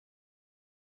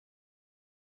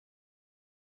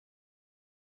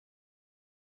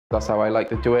That's how I like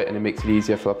to do it, and it makes it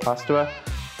easier for the plasterer.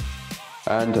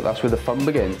 And that's where the fun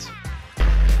begins.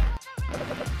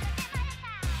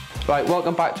 Right,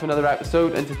 welcome back to another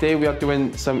episode, and today we are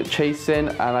doing some chasing,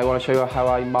 and I want to show you how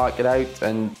I mark it out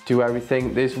and do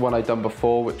everything. This is one I've done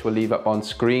before, which we'll leave up on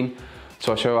screen.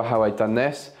 So I'll show you how I've done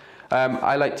this.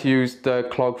 I like to use the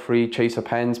clog-free chaser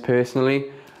pens personally,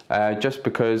 just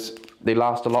because they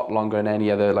last a lot longer than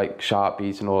any other like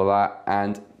Sharpies and all of that,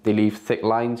 and they leave thick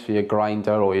lines for your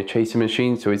grinder or your chasing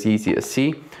machine, so it's easy to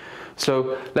see.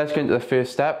 So let's get into the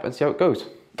first step and see how it goes.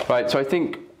 Right, so I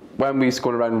think when we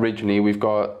scored around originally, we've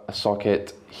got a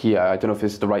socket here. I don't know if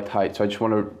this is the right height, so I just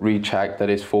want to recheck that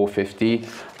it's 450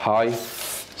 high.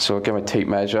 So I'll get my tape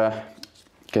measure,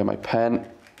 get my pen.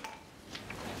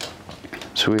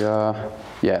 So we are,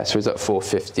 yeah, so it's at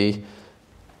 450.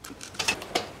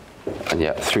 And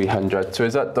yeah, 300. So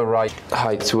is that the right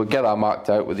height? So we'll get that marked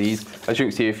out with these. As you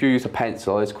can see, if you use a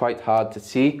pencil, it's quite hard to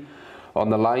see on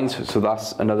the lines, so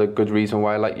that's another good reason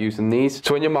why I like using these.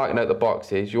 So when you're marking out the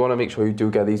boxes, you want to make sure you do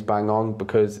get these bang on,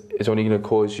 because it's only going to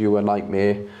cause you a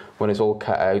nightmare when it's all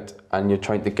cut out and you're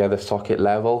trying to get the socket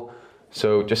level.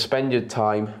 So just spend your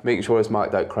time making sure it's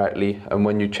marked out correctly, and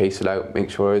when you chase it out, make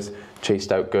sure it's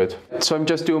chased out good. So I'm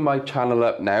just doing my channel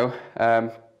up now.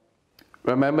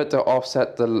 Remember to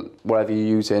offset the whatever you're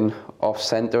using off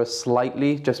center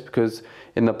slightly, just because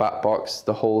in the back box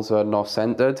the holes are not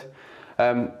centered.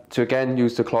 So again,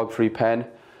 use the clog-free pen.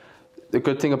 The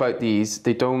good thing about these,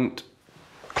 they don't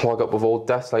clog up with all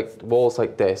dust. Like walls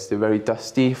like this, they're very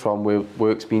dusty from where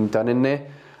work's been done in there.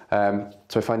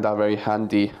 So I find that very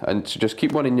handy. And so just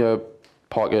keep one in your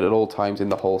pocket at all times in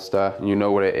the holster, and you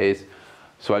know where it is.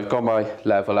 So I've got my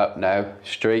level up now,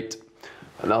 straight,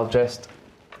 and I'll just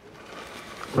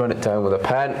run it down with a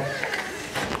pen.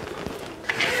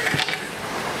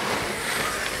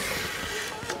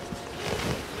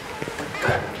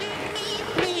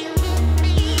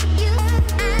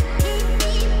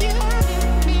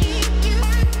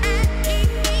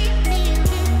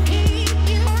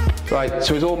 Right,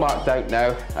 so it's all marked out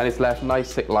now, and it's left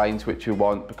nice thick lines, which you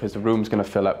want, because the room's going to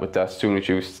fill up with dust as soon as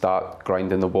you start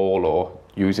grinding the wall or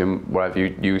using whatever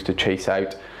you use to chase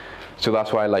out. So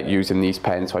that's why I like using these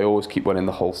pens. So I always keep one in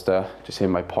the holster, just in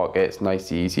my pocket. It's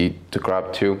nice, easy to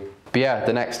grab to. But yeah,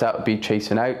 the next step would be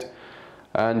chasing out,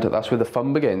 and that's where the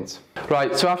fun begins.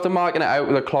 Right, so after marking it out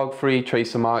with the clog-free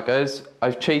tracer markers,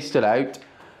 I've chased it out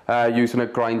using a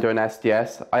grinder and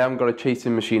SDS. I haven't got a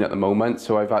chasing machine at the moment,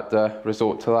 so I've had to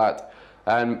resort to that.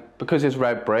 And because it's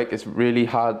red brick, it's really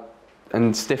hard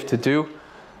and stiff to do.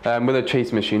 With a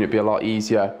chasing machine, it'd be a lot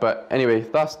easier. But anyway,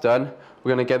 that's done.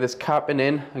 We're going to get this capping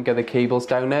in and get the cables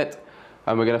down it,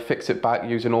 and we're going to fix it back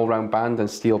using all-round band and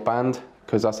steel band,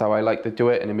 because that's how I like to do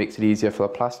it, and it makes it easier for the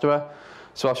plasterer.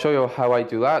 So I'll show you how I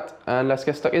do that, and let's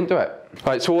get stuck into it.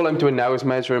 Right, so all I'm doing now is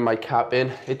measuring my cap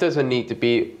in. It doesn't need to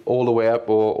be all the way up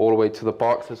or all the way to the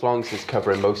box, as long as it's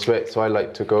covering most of it. So I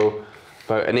like to go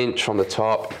about an inch from the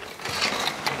top,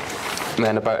 and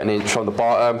then about an inch from the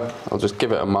bottom. I'll just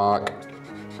give it a mark,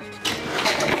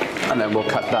 and then we'll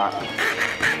cut that.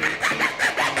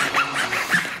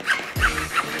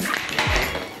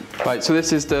 Right, so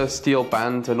this is the steel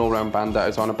band and all-round band that I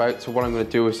was on about. So what I'm going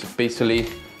to do is basically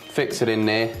fix it in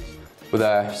there with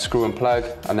a screw and plug,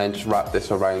 and then just wrap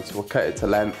this around. So we'll cut it to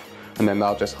length, and then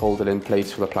that'll just hold it in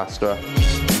place for the plasterer.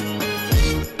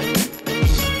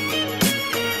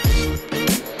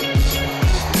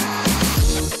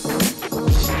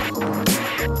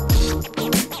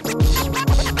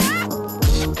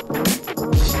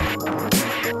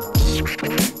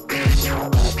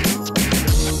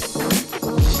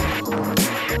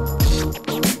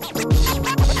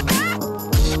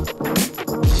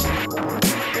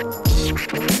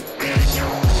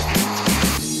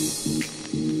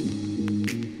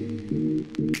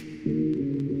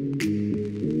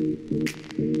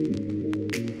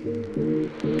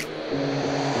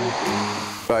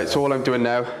 Right, so all I'm doing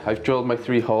now, I've drilled my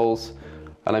 3 holes,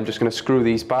 and I'm just going to screw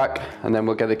these back, and then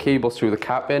we'll get the cables through the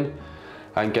cap in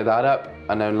and get that up,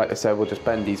 and then like I said, we'll just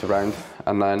bend these around,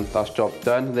 and then that's job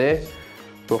done there.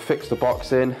 We'll fix the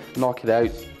box in, knock it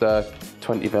out, the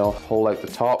 20mm hole out the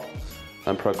top,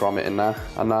 and put a grommet in there,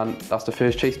 and then that's the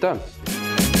first chase done.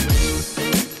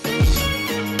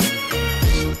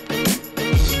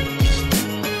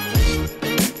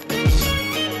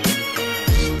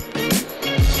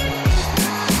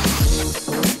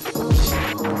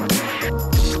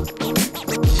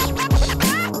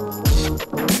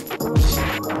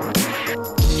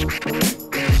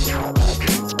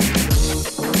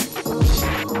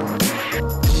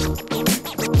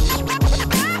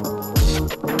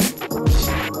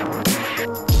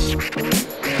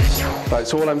 Right,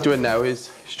 so all I'm doing now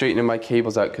is straightening my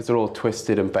cables out because they're all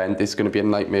twisted and bent. It's going to be a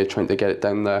nightmare trying to get it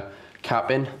down the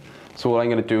cabin. So all I'm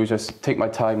going to do is just take my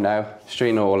time now,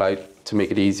 straighten it all out to make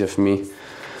it easier for me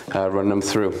run them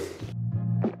through.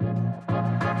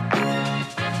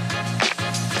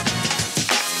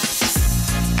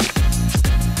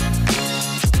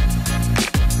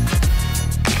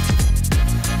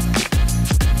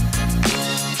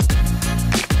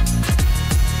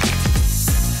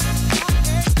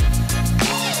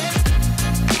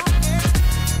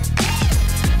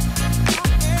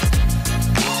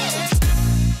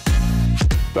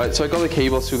 Right, so I got the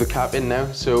cables through the cap in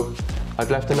now, so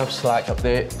I've left enough slack up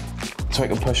there so I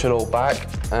can push it all back,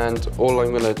 and all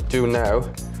I'm going to do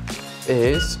now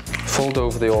is fold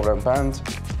over the all-round band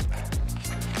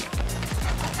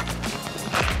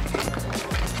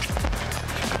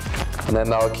and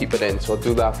then that'll keep it in. So I'll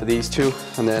do that for these two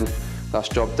and then that's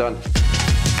job done.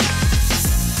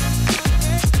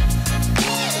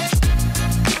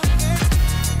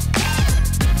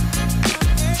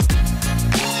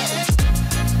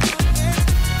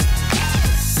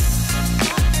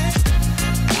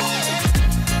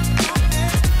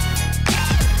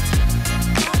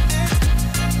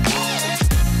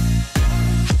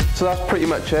 So that's pretty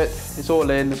much it. It's all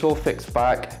in, it's all fixed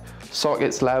back.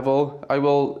 Sockets level. I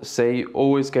will say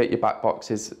always get your back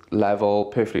boxes level,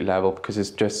 perfectly level, because it's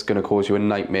just going to cause you a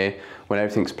nightmare when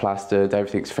everything's plastered,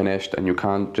 everything's finished, and you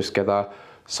can't just get that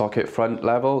socket front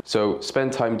level. So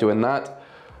spend time doing that.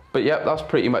 But yep, that's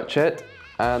pretty much it.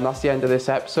 And that's the end of this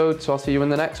episode, so I'll see you in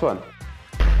the next one.